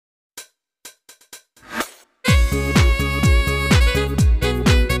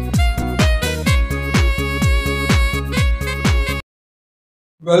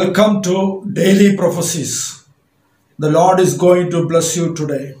Welcome to Daily Prophecies. The Lord is going to bless you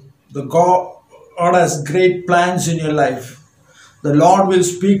today. The God has great plans in your life. The Lord will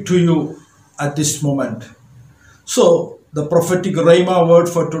speak to you at this moment. So, the prophetic Rhema word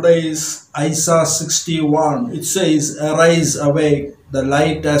for today is Isaiah 61. It says, "Arise, awake, the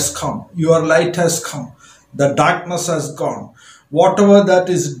light has come. Your light has come. The darkness has gone." Whatever that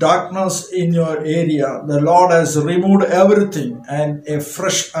is darkness in your area, the Lord has removed everything, and a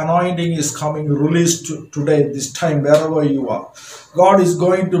fresh anointing is coming, released today, this time, wherever you are. God is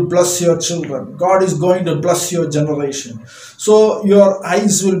going to bless your children. God is going to bless your generation. So your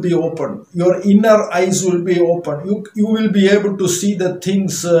eyes will be open. Your inner eyes will be open. You will be able to see the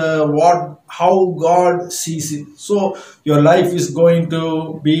things, how God sees it. So your life is going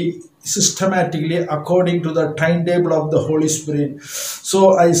to be systematically according to the timetable of the Holy Spirit.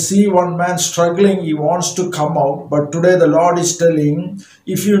 So I see one man struggling. He wants to come out, but today the Lord is telling,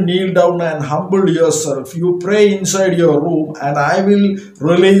 if you kneel down and humble yourself, you pray inside your room, and I will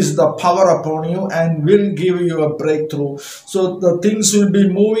release the power upon you and will give you a breakthrough. So the things will be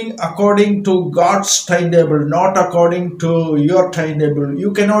moving according to God's timetable, not according to your timetable.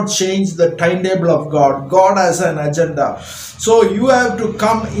 You cannot change the timetable of God. God has an agenda. So you have to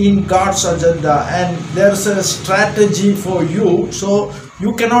come in God's agenda, and there's a strategy for you. So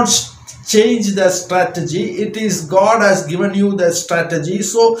you cannot change the strategy. It is God has given you the strategy.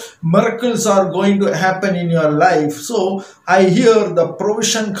 So miracles are going to happen in your life. So I hear the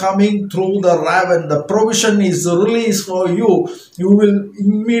provision coming through the raven. The provision is released for you. You will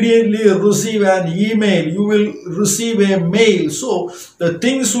immediately receive an email. You will receive a mail. So the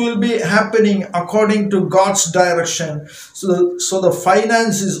things will be happening according to God's direction. So the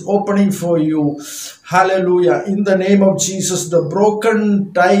finance is opening for you. Hallelujah. In the name of Jesus, the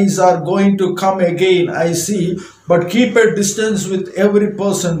broken ties are going to come again, I see. But keep a distance with every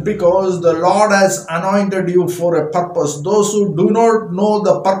person, because the Lord has anointed you for a purpose. Those who do not know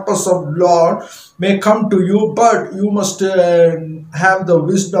the purpose of Lord may come to you, but you must have the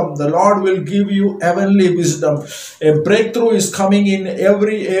wisdom. The Lord will give you heavenly wisdom. A breakthrough is coming in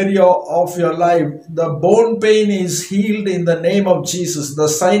every area of your life. The bone pain is healed in the name of Jesus. The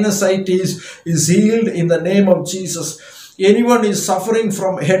sinusitis is healed in the name of Jesus. Anyone is suffering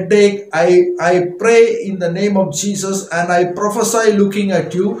from headache, I pray in the name of Jesus, and I prophesy looking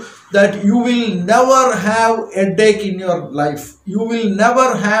at you that you will never have headache in your life. You will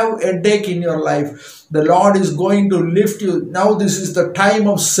never have headache in your life. The Lord is going to lift you. Now this is the time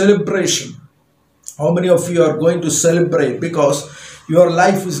of celebration. How many of you are going to celebrate? Because your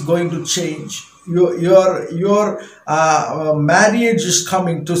life is going to change. Your marriage is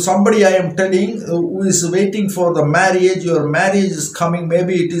coming. To somebody I am telling who is waiting for the marriage, your marriage is coming.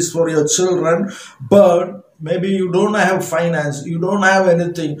 Maybe it is for your children, but maybe you don't have finance, you don't have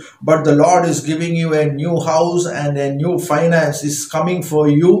anything, but the Lord is giving you a new house, and a new finance is coming for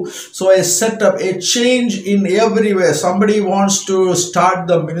you. So I set up a change in everywhere. Somebody wants to start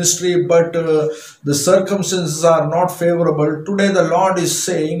the ministry, but the circumstances are not favorable. Today the Lord is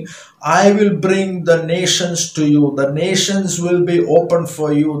saying, I will bring the nations to you. The nations will be open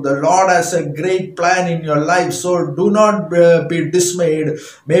for you. The Lord has a great plan in your life. So do not be dismayed.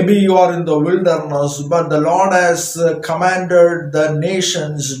 Maybe you are in the wilderness, but the Lord has commanded the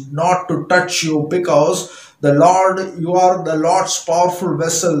nations not to touch you, because the Lord, you are the Lord's powerful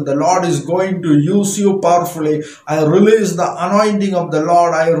vessel. The Lord is going to use you powerfully. I release the anointing of the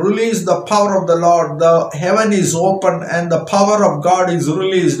Lord. I release the power of the Lord. The heaven is open and the power of God is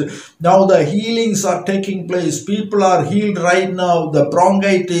released. Now the healings are taking place. People are healed right now. The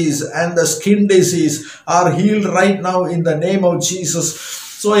bronchitis and the skin disease are healed right now in the name of Jesus.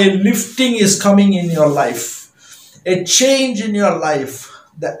 So a lifting is coming in your life. A change in your life.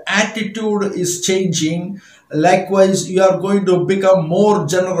 The attitude is changing. Likewise, you are going to become more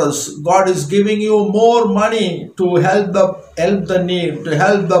generous. God is giving you more money to help the need, to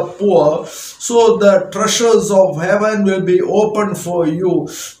help the poor. So the treasures of heaven will be open for you.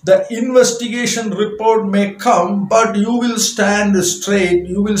 The investigation report may come, but you will stand straight.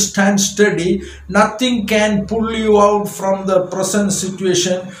 You will stand steady. Nothing can pull you out from the present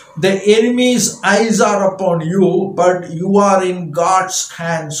situation. The enemy's eyes are upon you, but you are in God's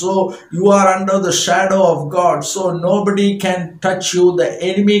hand. So you are under the shadow of God. So nobody can touch you. The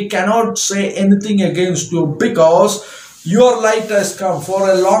enemy cannot say anything against you, because Your light has come. For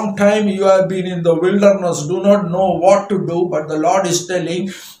a long time you have been in the wilderness, do not know what to do, but the Lord is telling,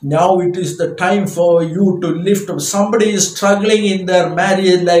 now it is the time for you to lift up. Somebody is struggling in their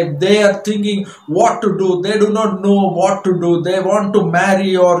marriage life. They are thinking what to do. They do not know what to do. They want to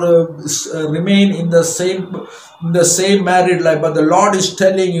marry or remain in the same married life. But the Lord is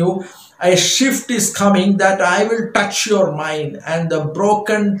telling you, a shift is coming, that I will touch your mind and the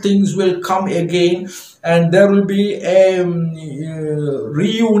broken things will come again, and there will be a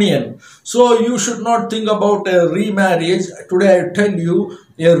reunion. So you should not think about a remarriage. Today I tell you,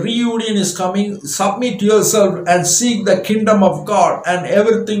 a reunion is coming. Submit yourself and seek the kingdom of God, and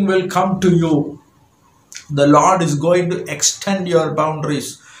everything will come to you. The Lord is going to extend your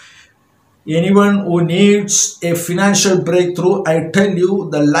boundaries. Anyone who needs a financial breakthrough, I tell you,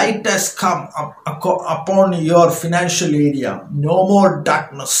 the light has come upon your financial area. No more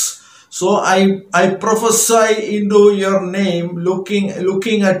darkness. So I prophesy into your name, looking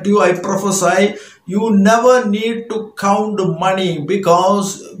at you, I prophesy, you never need to count money,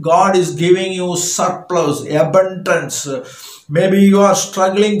 because God is giving you surplus, abundance. Maybe you are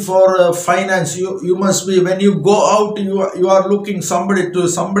struggling for finance. You must be, when you go out, you are looking somebody.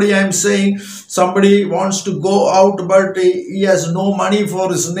 I am saying, somebody wants to go out, but he has no money for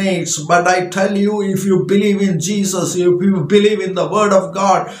his needs. But I tell you, if you believe in Jesus, if you believe in the word of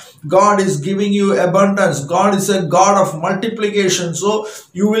God, God is giving you abundance. God is a God of multiplication. So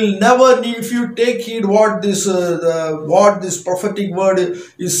you will never need, if you take heed what this prophetic word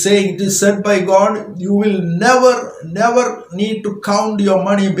is saying, it is said by God, you will never need to count your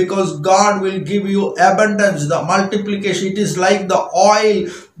money, because God will give you abundance, the multiplication. It is like the oil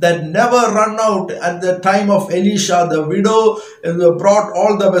that never run out. At the time of Elisha, the widow brought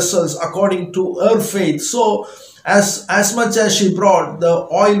all the vessels according to her faith. So as much as she brought, the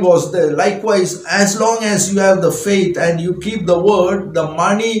oil was there. Likewise, as long as you have the faith and you keep the word, the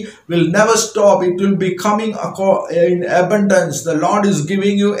money will never stop. It will be coming in abundance. The Lord is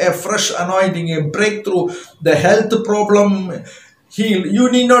giving you a fresh anointing, a breakthrough. The health problem healed.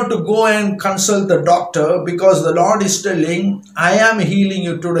 You need not to go and consult the doctor, because the Lord is telling, I am healing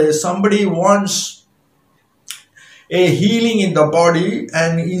you today. Somebody wants a healing in the body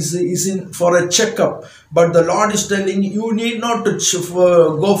and is in for a checkup, but the Lord is telling you need not to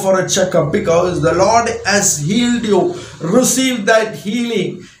go for a checkup, because the Lord has healed you. Receive that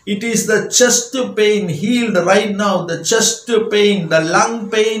healing. It is the chest pain healed right now, the chest pain, the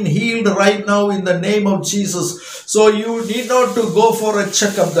lung pain healed right now in the name of Jesus. So you need not to go for a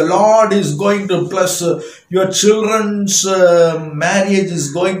checkup. The Lord is going to bless your children's marriage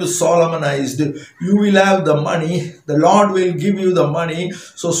is going to solemnized. You will have the money. The Lord will give you the money.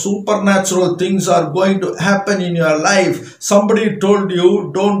 So supernatural things are going to happen in your life. Somebody told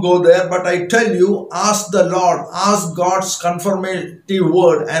you, don't go there, but I tell you, ask the Lord, ask God's confirmative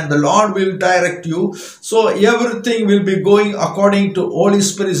word, and the Lord will direct you. So everything will be going according to Holy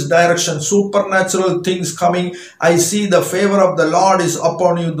Spirit's direction. Supernatural things coming. I see the favor of the Lord is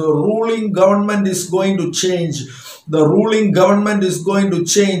upon you. The ruling government is going to change. The ruling government is going to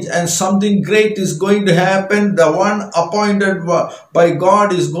change, and something great is going to happen. The one appointed by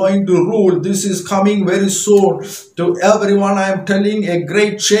God is going to rule. This is coming very soon to everyone. I am telling, a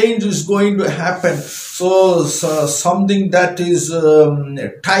great change is going to happen. So something that is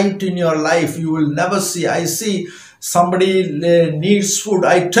tight in your life, you will never see. I see somebody needs food.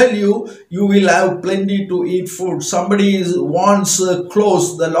 I tell you, you will have plenty to eat food. Somebody wants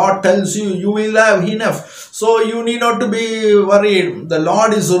clothes. The Lord tells you, you will have enough. So you need not to be worried. The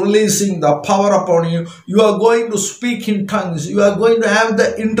Lord is releasing the power upon you. You are going to speak in tongues. You are going to have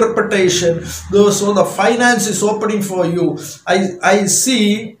the interpretation. So the finance is opening for you. I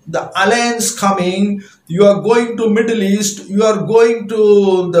see the alliance coming. You are going to Middle East. You are going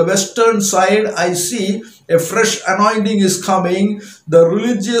to the western side. I see a fresh anointing is coming. The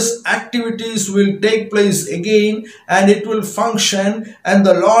religious activities will take place again, and it will function. And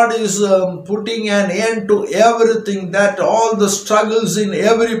the Lord is putting an end to everything, that all the struggles in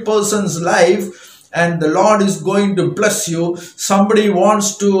every person's life. And the Lord is going to bless you. Somebody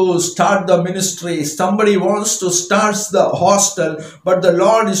wants to start the ministry. Somebody wants to start the hostel. But the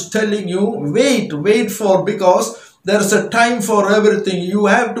Lord is telling you, wait for, because there's a time for everything. You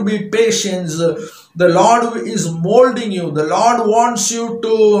have to be patient. The Lord is molding you. The Lord wants you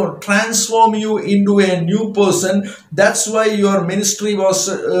to transform you into a new person. That's why your ministry was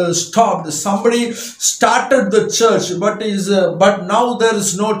stopped. Somebody started the church, but now there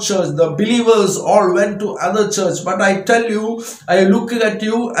is no church. The believers all went to other church. But I tell you, I look at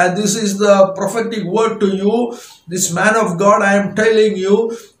you, and this is the prophetic word to you. This man of God, I am telling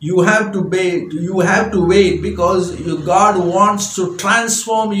you, you have to wait. You have to wait, because God wants to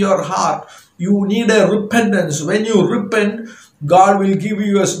transform your heart. You need a repentance. When you repent, God will give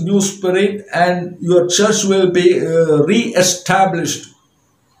you a new spirit, and your church will be re-established.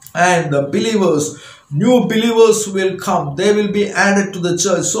 And the believers, new believers will come. They will be added to the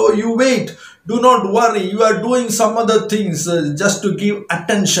church. So you wait. Do not worry. You are doing some other things just to give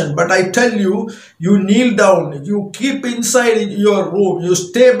attention. But I tell you, you kneel down. You keep inside in your room. You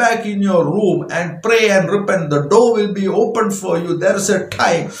stay back in your room and pray and repent. The door will be open for you. There is a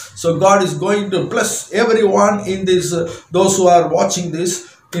time. So God is going to bless everyone in this, those who are watching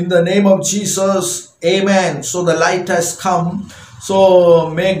this. In the name of Jesus, amen. So the light has come.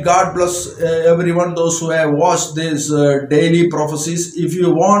 So may God bless everyone, those who have watched these daily prophecies. If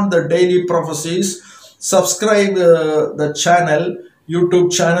you want the daily prophecies, subscribe the channel,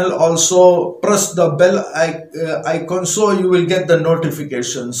 YouTube channel. Also press the bell icon, so you will get the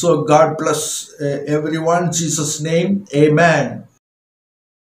notification. So God bless everyone. In Jesus' name, amen.